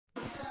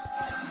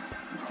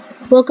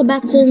Welcome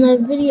back to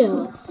another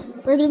video.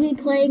 We're going to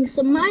be playing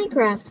some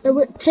Minecraft.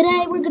 And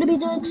today we're going to be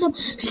doing some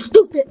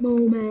stupid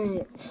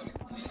moments.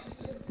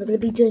 We're going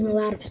to be doing a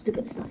lot of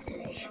stupid stuff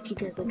today. If you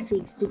guys like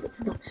seeing stupid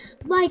stuff,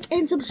 like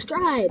and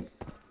subscribe.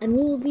 And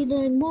we will be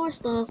doing more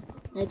stuff,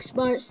 like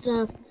smart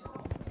stuff,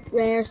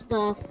 rare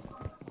stuff,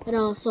 and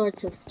all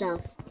sorts of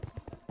stuff.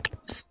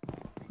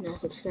 Now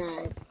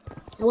subscribe.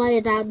 And while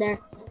you're down there,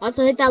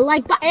 also hit that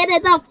like button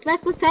in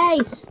the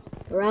face,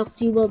 or else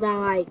you will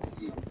die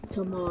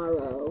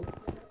tomorrow.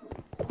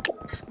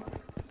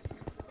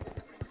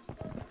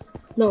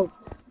 No,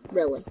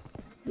 really,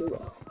 you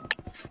will.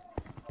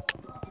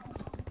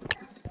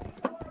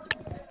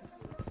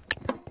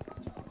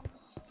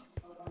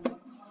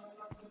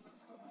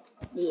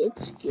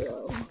 Let's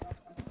go.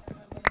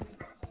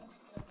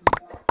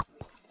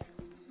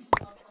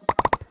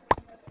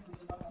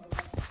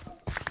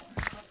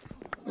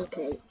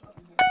 Okay.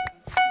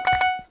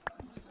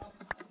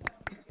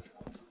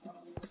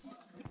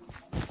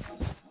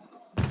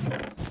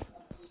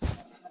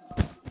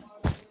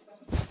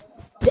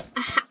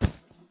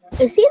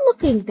 Is he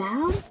looking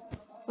down?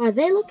 Are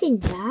they looking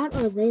down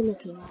or are they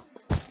looking up?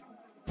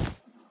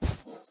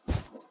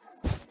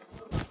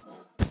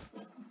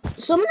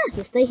 Someone has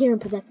to stay here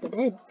and protect the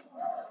bed.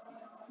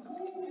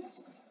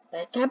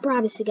 I can't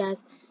promise you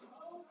guys.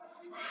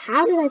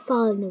 How did I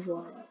fall in this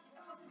water?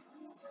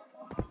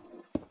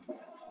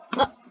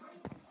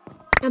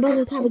 And by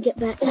the time we get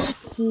back,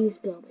 he's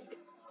building.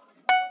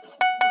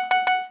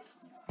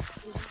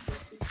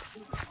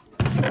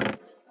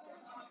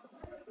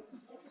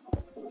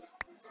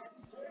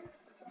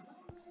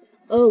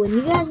 Oh, and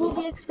you guys will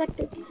be expect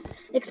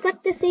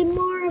to see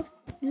more of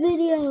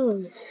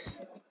videos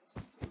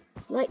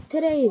like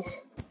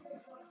today's.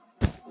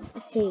 I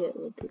hate it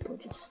when people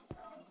just.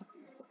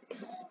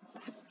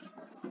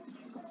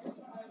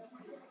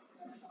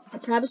 I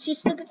promise you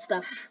stupid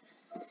stuff.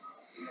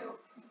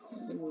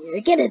 And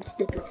you're getting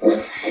stupid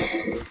stuff.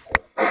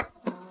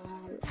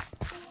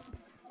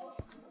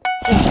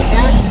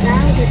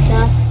 That's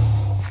enough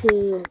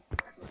to.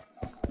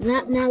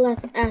 Now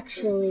let's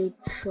actually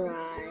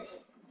try.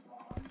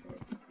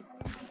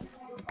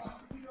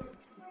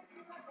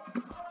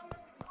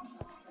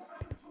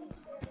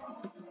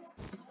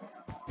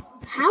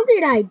 How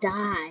did I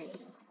die?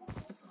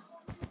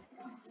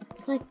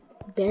 It's like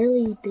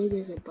barely big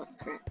as a butt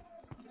crack.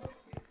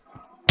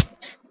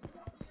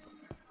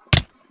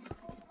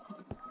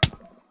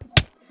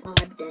 Oh,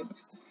 I'm dead.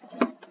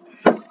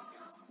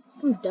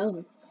 I'm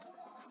dumb.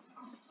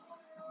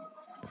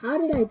 How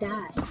did I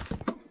die?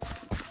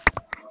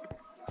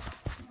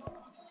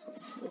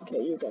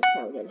 Okay, you guys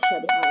probably gonna show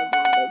me how I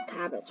died in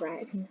comments,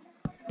 right?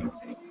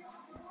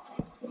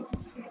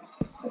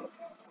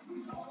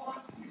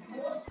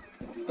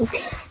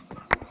 Okay.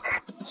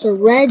 So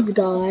red's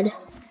gone.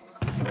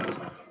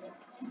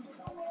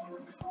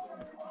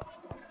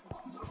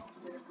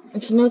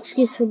 It's no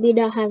excuse for me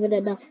not having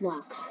enough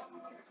blocks.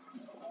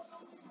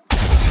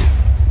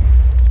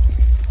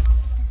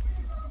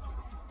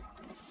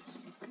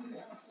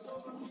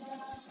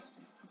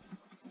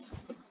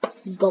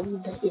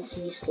 Gold is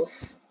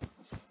useless.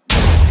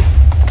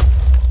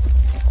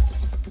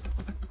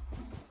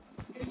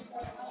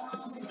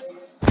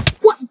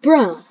 What,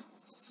 bruh?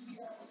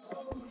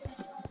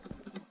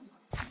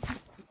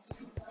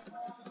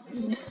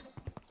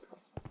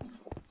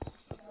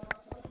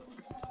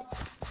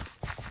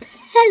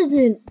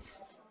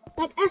 Peasants,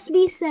 like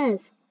SB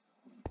says.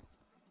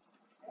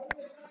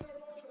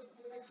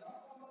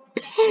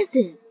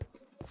 Peasant.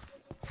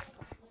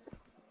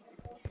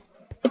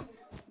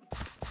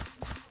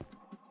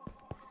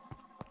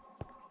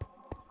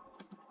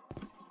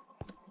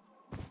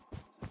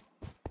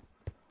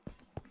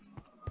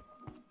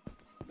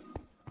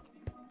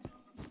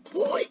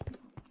 Boy.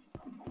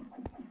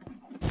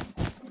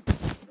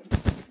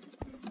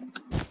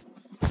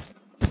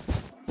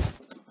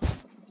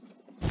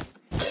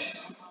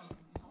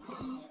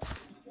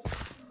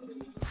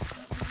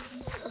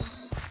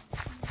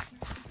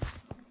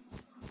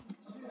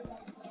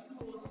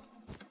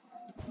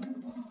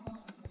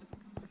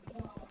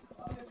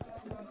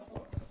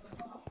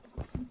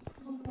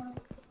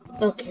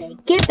 Okay,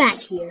 get back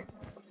here.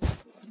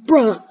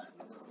 Bruh.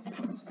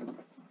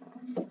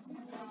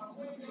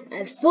 I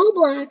had full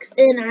blocks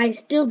and I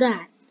still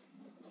died.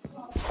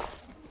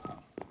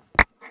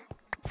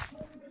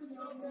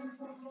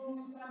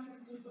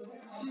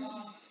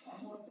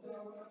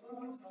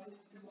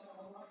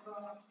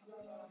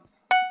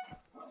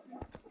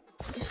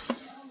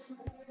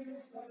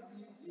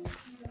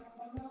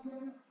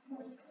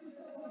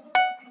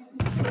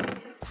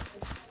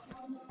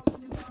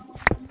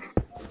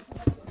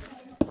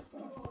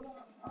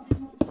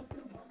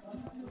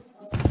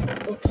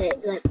 Okay,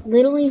 like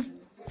literally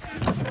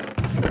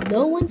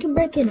no one can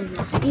break into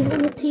this,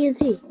 even with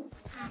TNT.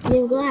 We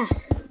have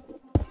glass.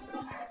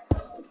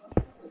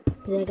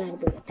 But I gotta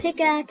bring a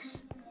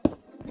pickaxe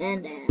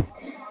and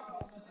axe.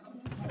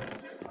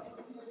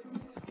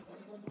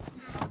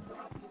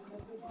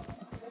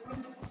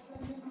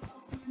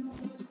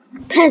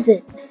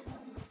 Peasant.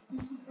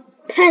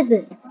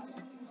 Peasant.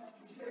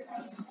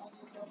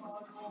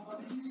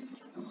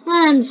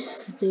 I'm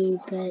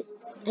stupid.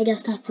 I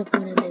guess that's the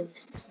point of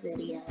this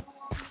video.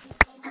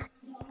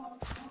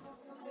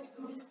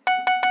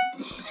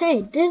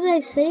 Hey, did I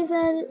save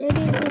any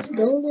of this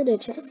gold in a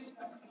chest?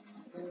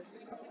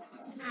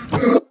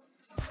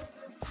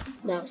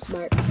 No,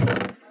 smart.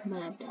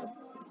 My bad.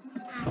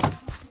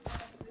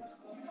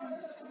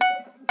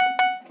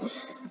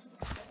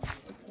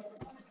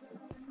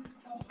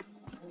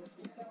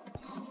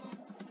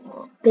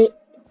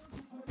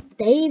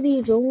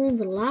 Davey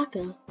joins the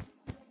locker.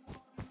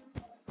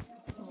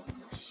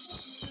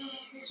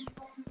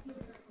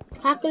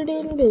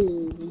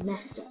 Cock-a-doodle-doo, we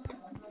messed up.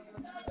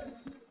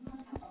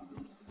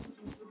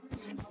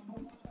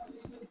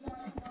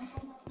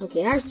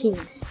 Okay, our team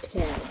is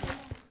terrible.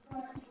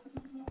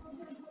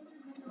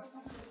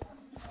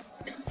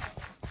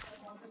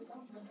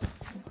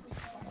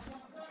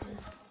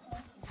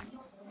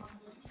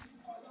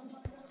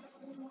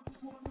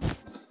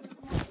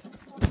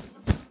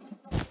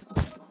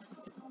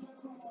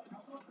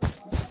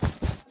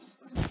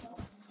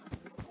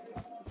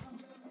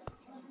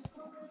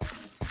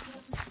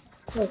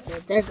 Okay,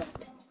 they're good.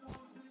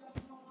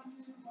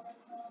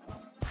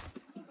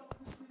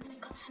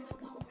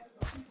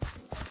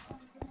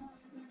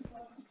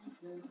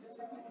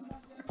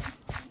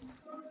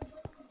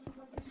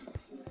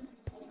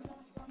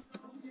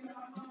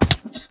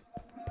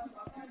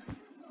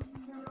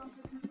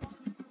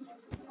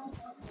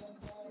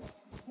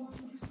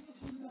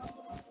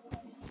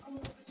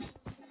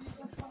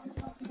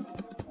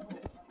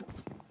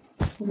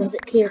 Was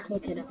it clear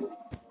quick enough?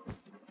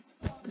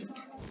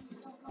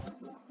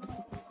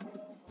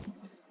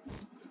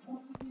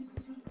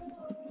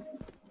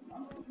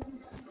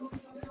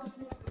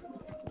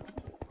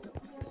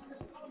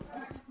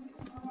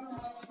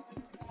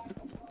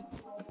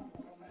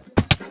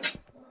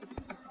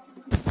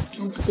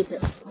 I'm stupid.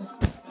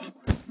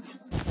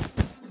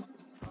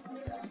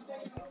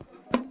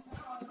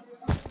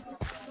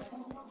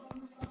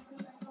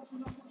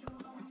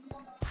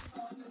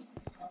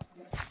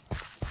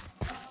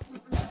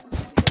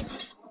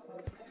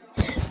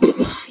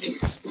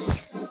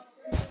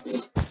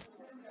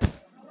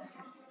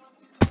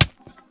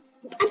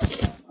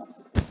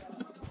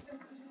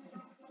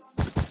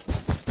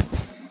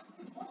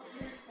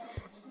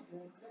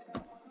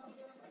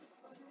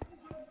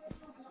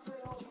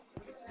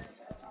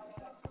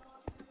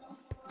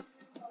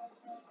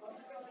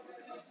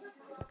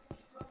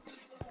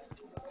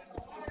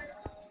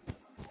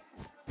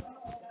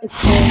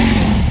 Okay.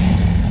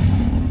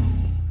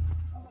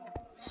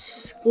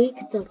 Squeak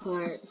the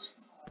part.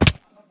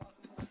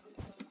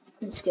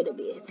 It's gonna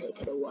be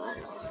taking a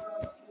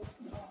while.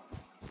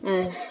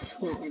 I've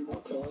gotten no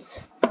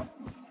kills.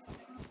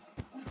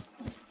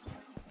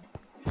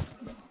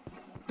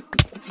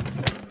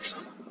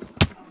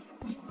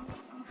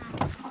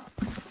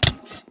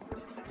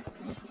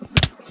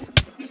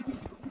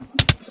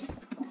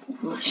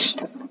 Gosh.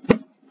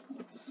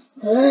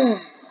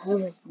 I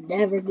was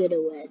never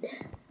gonna win.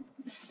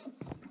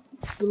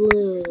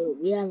 Blue,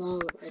 we have all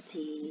of our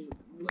team.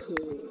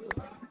 Blue.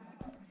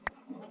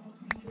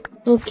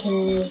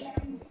 Okay.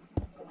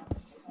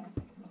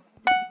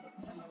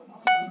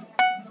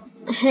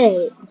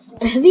 Hey,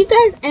 have you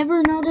guys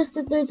ever noticed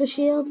that there's a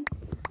shield?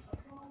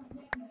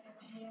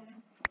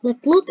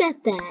 Like, look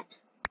at that.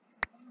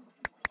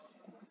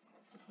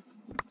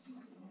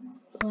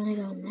 But when I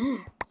go in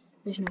there,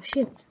 there's no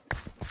shield.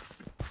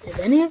 Has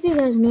any of you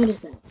guys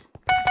noticed that?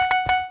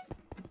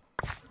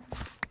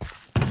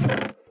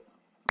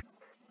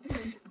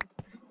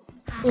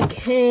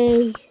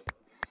 Okay,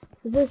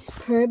 is this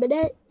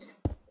permanent?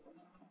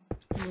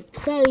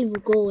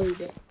 12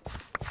 gold.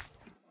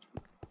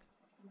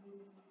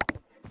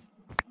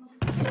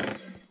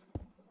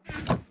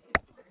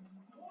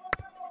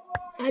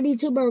 I need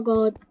 2 more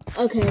gold.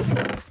 Okay,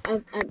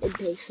 I'm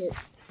impatient.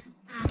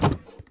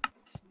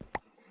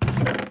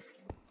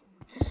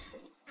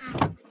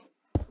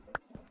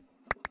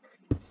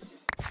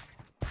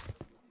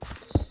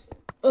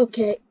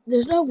 Okay,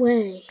 there's no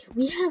way.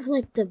 We have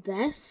like the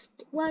best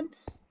one,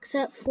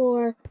 except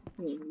for,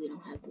 I mean, we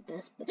don't have the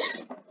best, but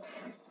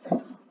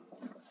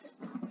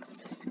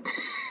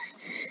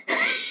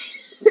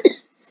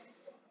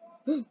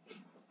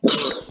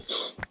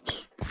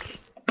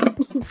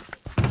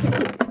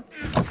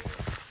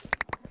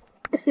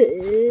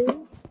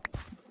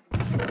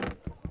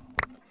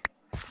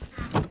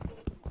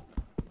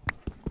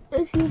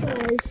if you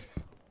guys,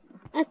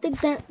 I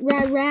think that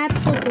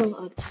wraps up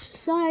the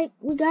site.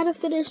 We gotta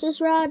finish this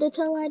round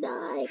until I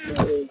die,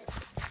 please.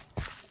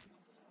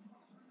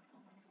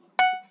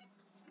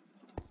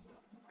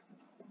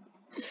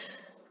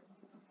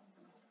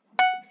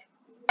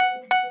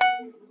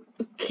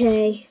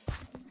 Okay,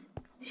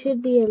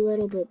 should be a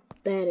little bit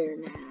better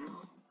now.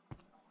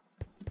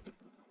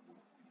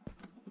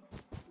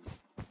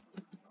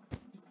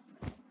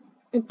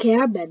 Okay,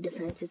 our bed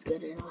defense is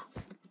good enough.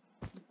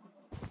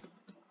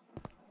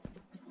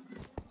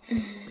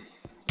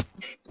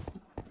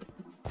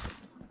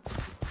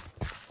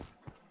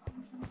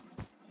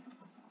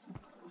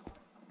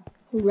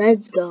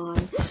 Red's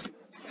gone.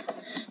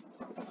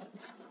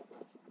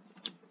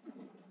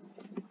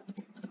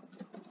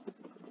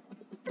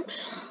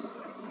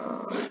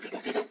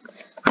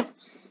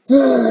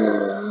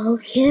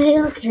 Okay.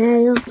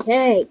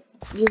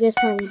 You guys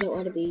probably don't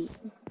want to be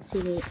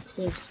seeing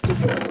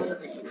stupid all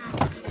day.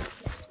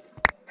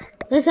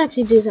 Let's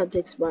actually do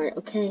something smart,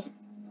 okay?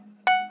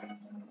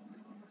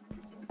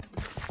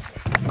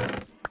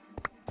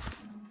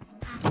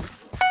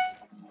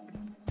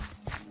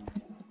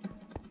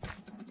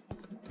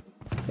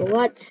 For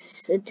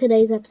what's in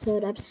today's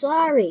episode, I'm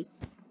sorry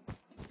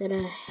that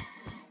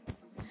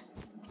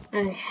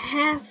I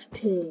have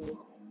to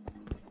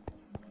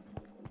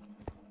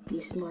be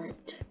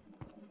smart.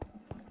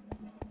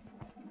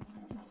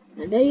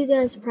 I know you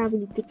guys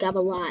probably think I'm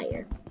a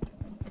liar,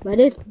 but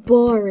it's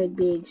boring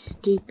being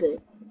stupid.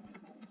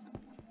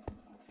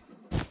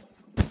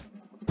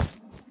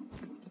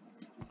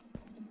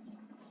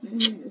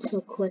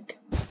 So quick.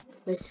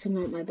 Let's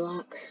cement my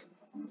blocks.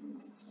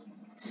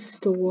 It's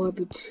the war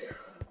between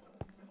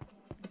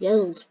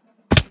yellow's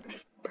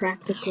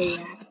practically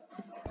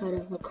out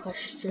of the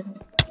question.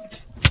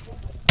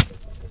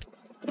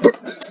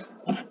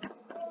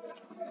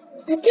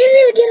 I didn't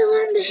even get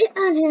alarm to hit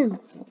on him.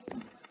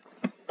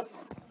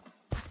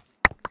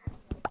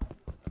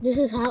 This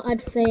is how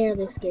unfair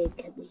this game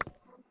can be.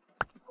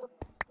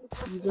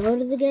 You go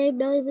to the game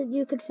knowing that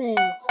you could fail,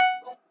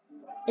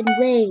 and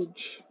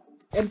rage,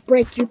 and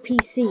break your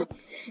PC,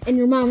 and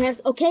your mom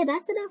has, okay,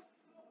 that's enough.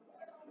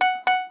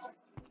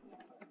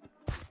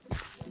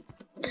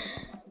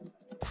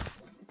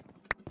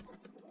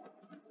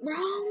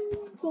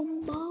 Wrong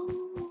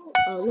ball.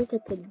 Oh, look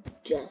at them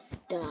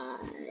just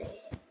die.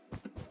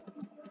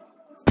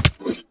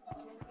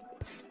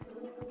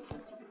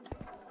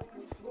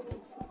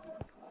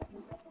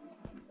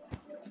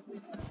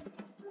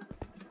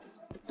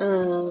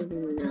 Oh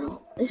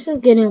no, this is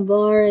getting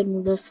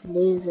boring, just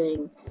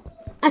losing.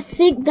 I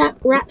think that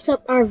wraps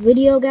up our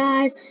video,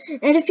 guys.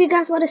 And if you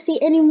guys want to see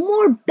any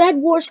more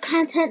Bedwars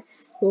content,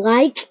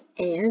 like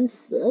and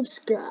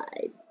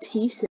subscribe. Peace out.